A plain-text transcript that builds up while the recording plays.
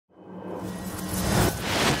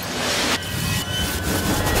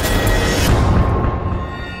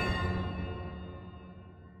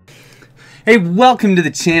Hey, welcome to the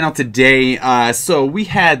channel today. So we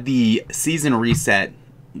had the season reset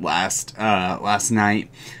last night,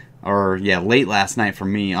 or yeah, late last night for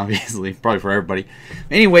me, obviously, probably for everybody.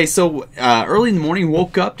 Anyway, so early in the morning,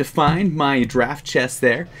 woke up to find my draft chest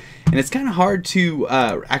there, and it's kind of hard to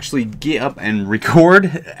actually get up and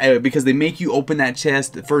record because they make you open that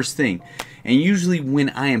chest the first thing. And usually when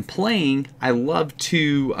I am playing, I love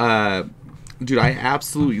to dude, I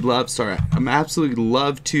absolutely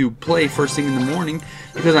love to play first thing in the morning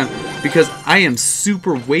because I am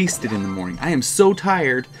super wasted in the morning. I am so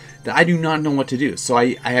tired that I do not know what to do. So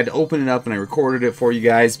I had to open it up and I recorded it for you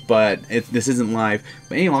guys, but this isn't live.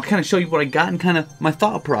 But anyway, I'll kind of show you what I got and kind of my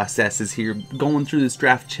thought processes here going through this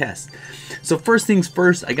draft chest. So first things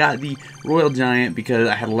first, I got the Royal Giant because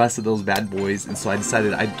I had less of those bad boys, and so I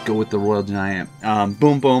decided I'd go with the Royal Giant.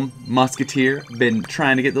 Boom Boom, Musketeer, been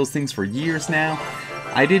trying to get those things for years now.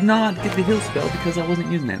 I did not get the heal spell because I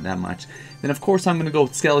wasn't using it that much. Then of course I'm going to go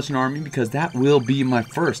with Skeleton Army because that will be my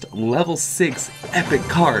first level 6 epic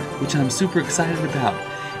card, which I'm super excited about.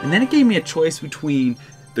 And then it gave me a choice between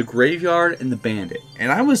the Graveyard and the Bandit.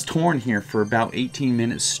 And I was torn here for about 18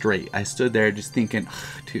 minutes straight. I stood there just thinking,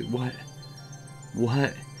 dude, what?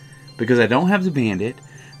 Because I don't have the Bandit.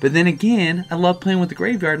 But then again, I love playing with the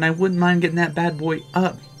Graveyard and I wouldn't mind getting that bad boy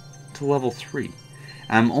up to level 3.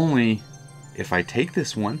 I'm only, if I take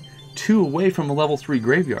this one, 2 away from a level 3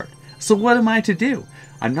 Graveyard. So what am I to do?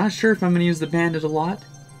 I'm not sure if I'm going to use the Bandit a lot.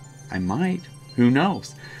 I might. Who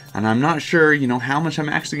knows? And I'm not sure, you know, how much I'm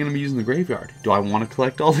actually going to be using the Graveyard. Do I want to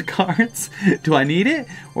collect all the cards? Do I need it?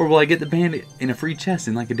 Or will I get the Bandit in a free chest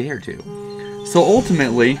in like a day or two? So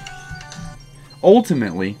ultimately,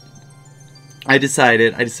 I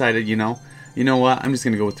decided, you know what? I'm just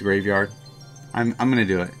going to go with the Graveyard. I'm going to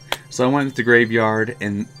do it. So I went with the Graveyard,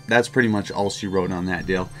 and that's pretty much all she wrote on that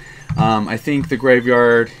deal. I think the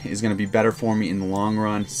Graveyard is going to be better for me in the long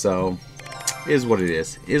run, so is what it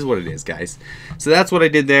is. Is what it is, guys. So that's what I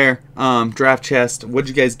did there. Draft chest. What'd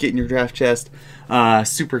you guys get in your draft chest?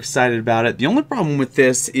 Super excited about it. The only problem with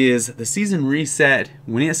this is the season reset,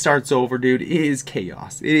 when it starts over, dude, it is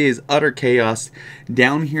chaos. It is utter chaos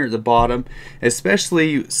down here at the bottom,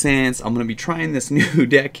 especially since I'm going to be trying this new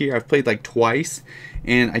deck here. I've played like twice,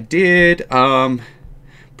 and I did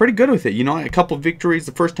pretty good with it. You know, a couple victories.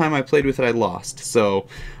 The first time I played with it, I lost. So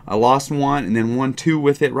I lost one and then won 2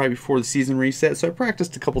 with it right before the season reset. So I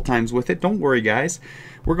practiced a couple times with it. Don't worry, guys.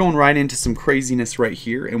 We're going right into some craziness right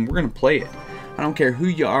here, and we're going to play it. I don't care who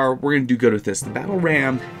you are. We're going to do good with this. The Battle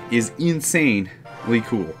Ram is insanely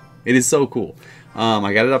cool. It is so cool.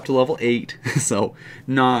 I got it up to level 8, so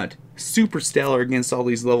not super stellar against all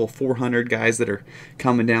these level 400 guys that are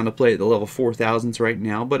coming down to play at the level 4000s right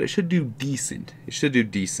now, but it should do decent. It should do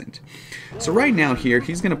decent. So right now here,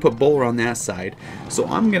 he's gonna put Bowler on that side. So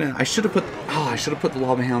I should have put the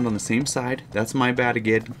Lava Hound on the same side. That's my bad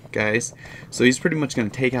again, guys. So he's pretty much gonna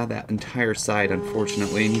take out that entire side,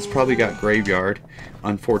 unfortunately, and he's probably got Graveyard,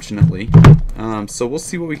 unfortunately. So we'll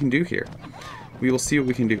see what we can do here. We will see what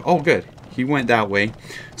we can do. Oh, good. He went that way.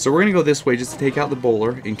 So we're going to go this way just to take out the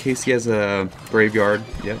Bowler in case he has a Graveyard.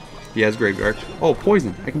 Yep, he has Graveyard. Oh,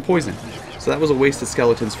 poison. I can poison. So that was a waste of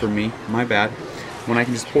skeletons for me. My bad. When I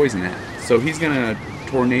can just poison that. So he's going to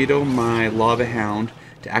Tornado my Lava Hound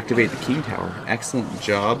to activate the King Tower. Excellent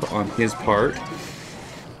job on his part.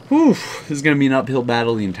 Whew. This is going to be an uphill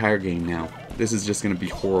battle the entire game now. This is just going to be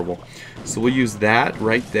horrible. So we'll use that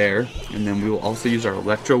right there. And then we will also use our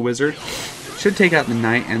Electro Wizard. Should take out the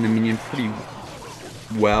Knight and the Minion pretty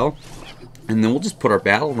well. And then we'll just put our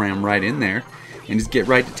Battle Ram right in there and just get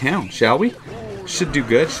right to town, shall we? Should do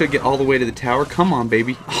good. Should get all the way to the tower. Come on,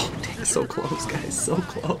 baby. Oh, dang, so close, guys. So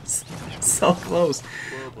close. So close.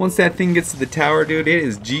 Once that thing gets to the tower, dude, it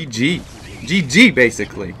is GG. GG,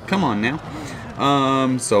 basically. Come on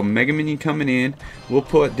now. So Mega Minion coming in. We'll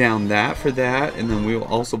put down that for that. And then we'll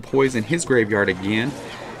also poison his Graveyard again.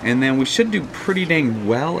 And then we should do pretty dang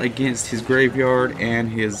well against his Graveyard and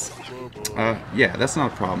his... yeah, that's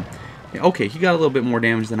not a problem. Yeah, okay, he got a little bit more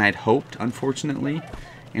damage than I'd hoped, unfortunately.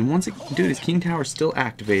 And once it... Dude, his King Tower is still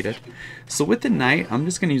activated. So with the Knight, I'm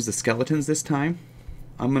just going to use the Skeletons this time.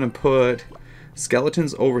 I'm going to put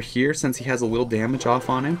Skeletons over here since he has a little damage off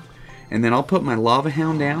on him. And then I'll put my Lava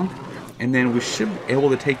Hound down. And then we should be able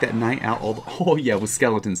to take that Knight out all the... Oh yeah, with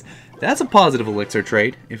Skeletons. That's a positive elixir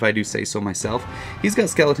trade, if I do say so myself. He's got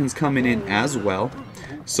Skeletons coming in as well.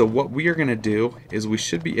 So what we are going to do is we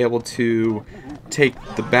should be able to take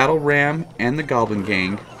the Battle Ram and the Goblin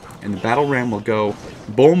Gang. And the Battle Ram will go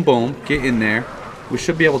boom boom, get in there. We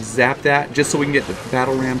should be able to zap that just so we can get the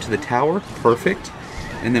Battle Ram to the tower. Perfect.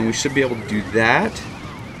 And then we should be able to do that.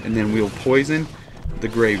 And then we'll poison the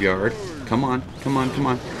Graveyard. Come on, come on, come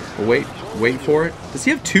on. Oh, wait for it. Does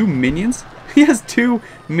he have 2 minions? He has 2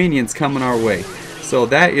 minions coming our way. So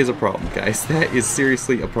that is a problem, guys. That is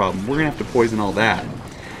seriously a problem. We're going to have to poison all that.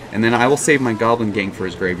 And then I will save my Goblin Gang for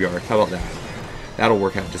his graveyard. How about that? That'll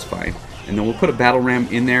work out just fine. And then we'll put a Battle Ram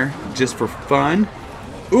in there just for fun.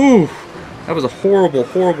 Ooh, that was a horrible,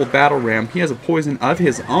 horrible Battle Ram. He has a poison of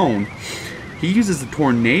his own. He uses a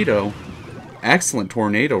Tornado. Excellent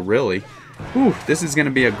Tornado, really. Ooh, this is going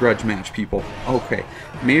to be a grudge match, people. Okay,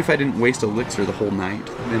 maybe if I didn't waste Elixir the whole night,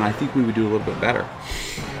 then I think we would do a little bit better.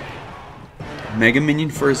 Mega Minion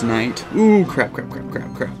for his Knight. Ooh, crap, crap, crap,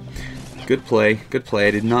 crap, crap. Good play, good play.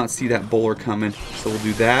 I did not see that bowler coming, so we'll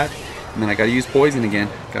do that. And then I got to use poison again.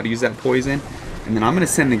 Got to use that poison. And then I'm going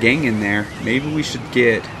to send the gang in there. Maybe we should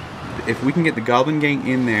get, if we can get the Goblin Gang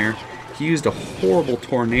in there. He used a horrible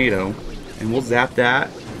Tornado, and we'll zap that.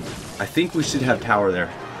 I think we should have tower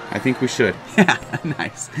there. I think we should. Yeah,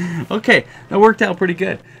 nice. Okay, that worked out pretty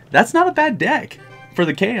good. That's not a bad deck for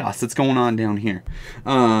the chaos that's going on down here.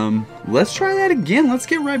 Let's try that again. Let's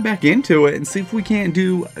get right back into it and see if we can't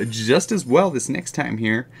do just as well this next time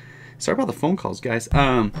here. Sorry about the phone calls, guys.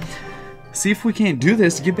 See if we can't do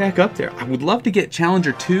this to get back up there. I would love to get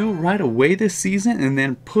Challenger 2 right away this season and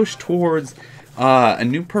then push towards a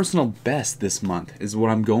new personal best this month is what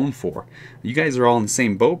I'm going for. You guys are all in the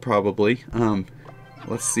same boat probably.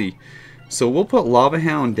 Let's see. So we'll put Lava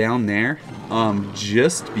Hound down there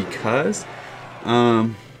just because.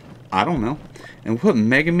 I don't know. And we'll put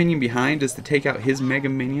Mega Minion behind just to take out his Mega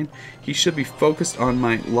Minion. He should be focused on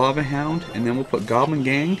my Lava Hound. And then we'll put Goblin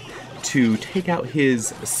Gang to take out his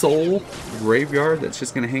Soul Graveyard that's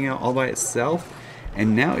just going to hang out all by itself.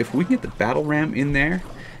 And now if we can get the Battle Ram in there,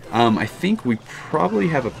 I think we probably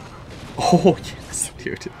have a... Oh, yes,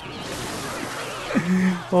 dude.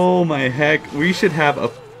 Oh, my heck. We should have a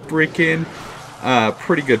freaking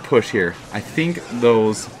pretty good push here. I think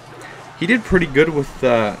those... He did pretty good with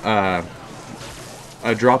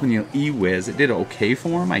dropping the E-Wiz. It did okay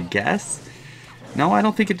for him, I guess. No, I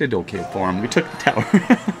don't think it did okay for him. We took the tower.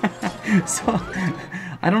 So,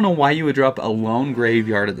 I don't know why you would drop a lone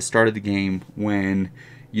graveyard at the start of the game when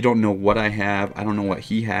you don't know what I have. I don't know what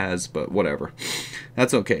he has, but whatever.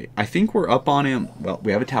 That's okay. I think we're up on him. Well,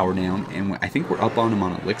 we have a tower down, and I think we're up on him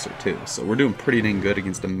on Elixir too. So we're doing pretty dang good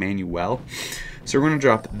against Emmanuel. So we're going to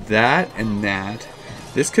drop that and that.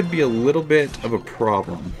 This could be a little bit of a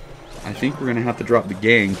problem. I think we're going to have to drop the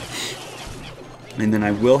gang. And then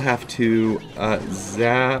I will have to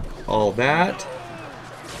zap all that.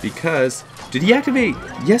 Because, did he activate?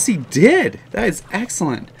 Yes, he did. That is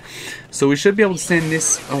excellent. So we should be able to send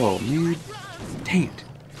this. Oh, man. Dang it.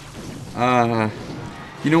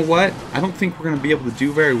 You know what? I don't think we're going to be able to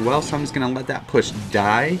do very well. So I'm just going to let that push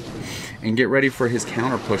die. And get ready for his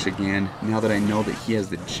counter push again. Now that I know that he has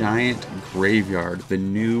the giant graveyard. The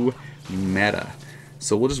new meta.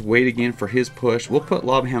 So we'll just wait again for his push. We'll put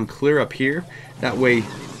Lava Hound clear up here. That way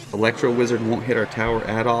Electro Wizard won't hit our tower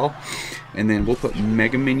at all. And then we'll put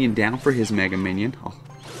Mega Minion down for his Mega Minion. Oh.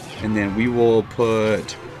 And then we will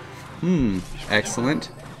put...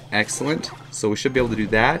 excellent. Excellent. So we should be able to do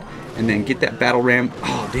that. And then get that Battle Ram.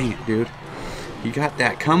 Oh, dang it, dude. He got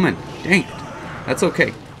that coming. Dang it. That's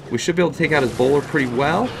okay. We should be able to take out his bowler pretty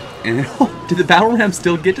well. And oh, did the Battle Ram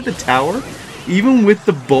still get to the tower? Even with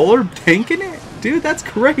the bowler tanking it? Dude, that's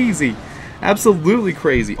crazy. Absolutely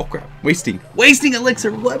crazy. Oh, crap. Wasting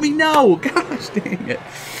Elixir. Let me know. Gosh, dang it.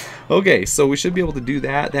 Okay, so we should be able to do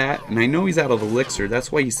that. And I know he's out of Elixir.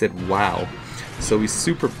 That's why he said wow. So he's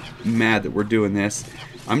super mad that we're doing this.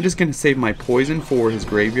 I'm just going to save my poison for his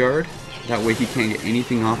graveyard. That way he can't get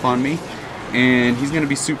anything off on me. And he's going to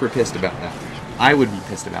be super pissed about that. I would be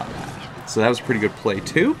pissed about that. So that was a pretty good play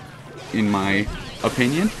too, in my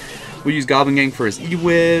opinion. We'll use Goblin Gang for his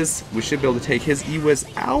E-Wiz. We should be able to take his E-Wiz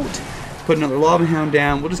out. Put another Lava Hound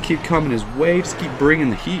down. We'll just keep coming his way. Just keep bringing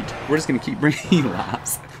the heat. We're just going to keep bringing... He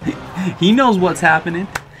laughs. He knows what's happening.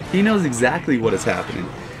 He knows exactly what is happening.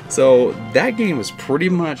 So that game was pretty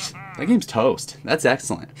much... That game's toast. That's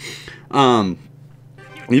excellent. You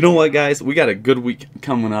know what, guys? We got a good week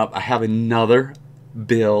coming up. I have another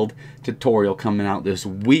build tutorial coming out this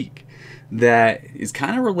week that is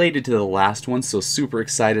kind of related to the last one, so super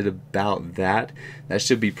excited about that. That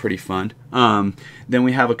should be pretty fun. Then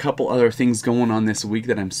we have a couple other things going on this week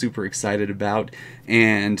that I'm super excited about,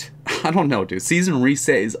 and I don't know, dude. Season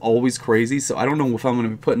reset is always crazy, so I don't know if I'm going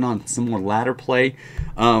to be putting on some more ladder play.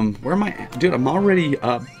 Where am I? Dude, I'm already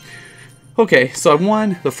up. Okay, so I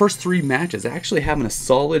won the first 3 matches. Actually having a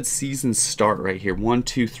solid season start right here. 1,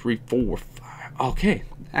 2, 3, 4, 5. Okay,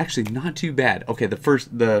 actually not too bad. Okay, the first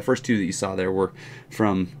 2 that you saw there were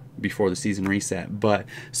from before the season reset. But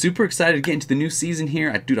super excited to get into the new season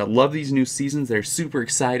here. Dude, I love these new seasons. They're super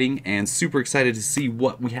exciting, and super excited to see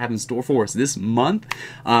what we have in store for us this month.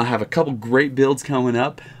 I have a couple great builds coming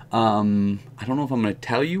up. I don't know if I'm going to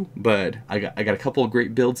tell you, but I got a couple of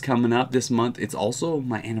great builds coming up this month. It's also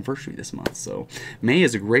my anniversary this month, so May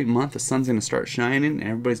is a great month. The sun's going to start shining, and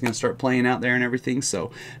everybody's going to start playing out there and everything.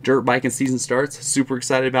 So dirt biking season starts. Super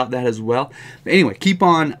excited about that as well. But anyway, keep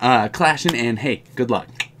on clashing, and hey, good luck.